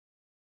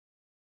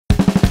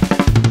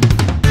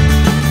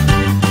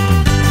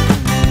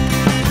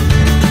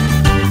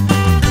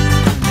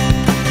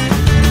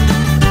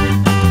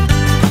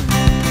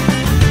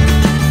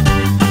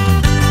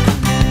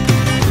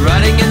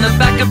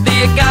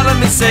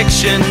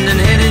section and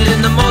headed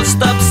in the most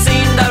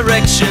obscene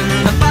direction.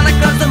 The father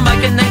grabs the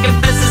mic and then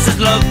confesses his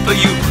love for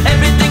you.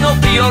 Everything will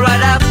be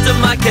alright after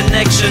my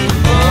connection.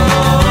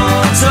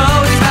 Oh, it's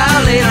always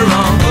about later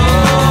on.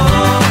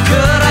 Oh,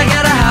 could I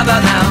get a how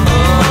about now?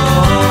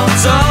 Oh,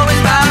 it's always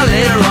about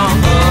later on.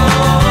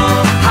 Oh,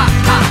 ha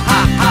ha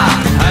ha ha.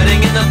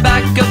 Hiding in the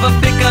back of a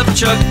pickup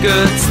truck,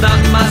 it's not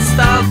my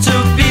style to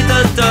be the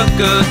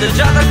ducker. The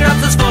driver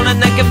grabs his phone and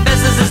then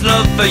confesses his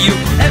love for you.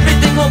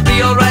 Everything will be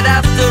alright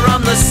after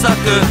I'm the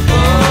sucker.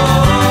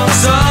 Oh,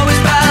 it's always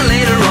about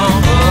later on.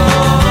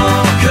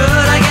 Oh,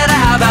 could I get a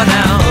how about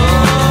now?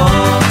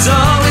 Oh, it's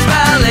always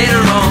about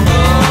later on.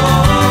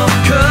 Oh,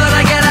 could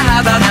I get a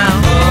how about now?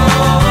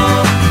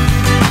 Oh,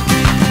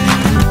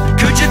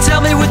 could you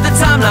tell me with the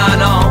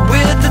timeline on?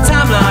 With the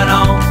timeline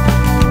on?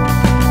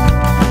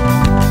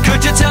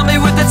 Could you tell me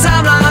with the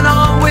timeline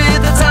on?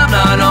 With the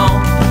timeline on?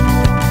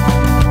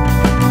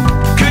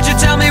 Could you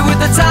tell me with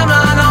the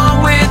timeline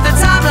on? With the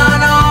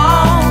timeline on?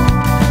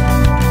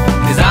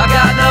 'Cause I've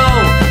got no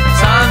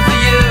time for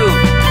you.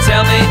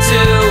 Tell me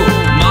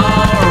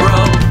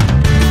tomorrow.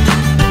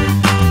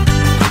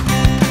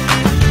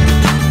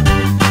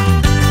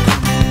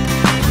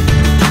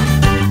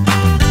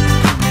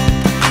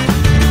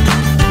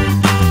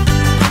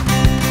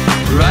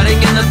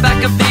 Riding in the back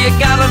of the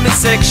academy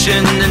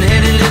section and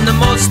headed in the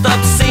most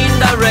obscene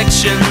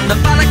direction. The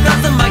father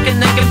grabs the mic and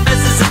then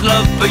confesses his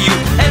love for you.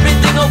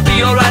 Everything will be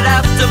alright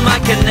after my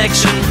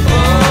connection.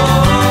 Oh,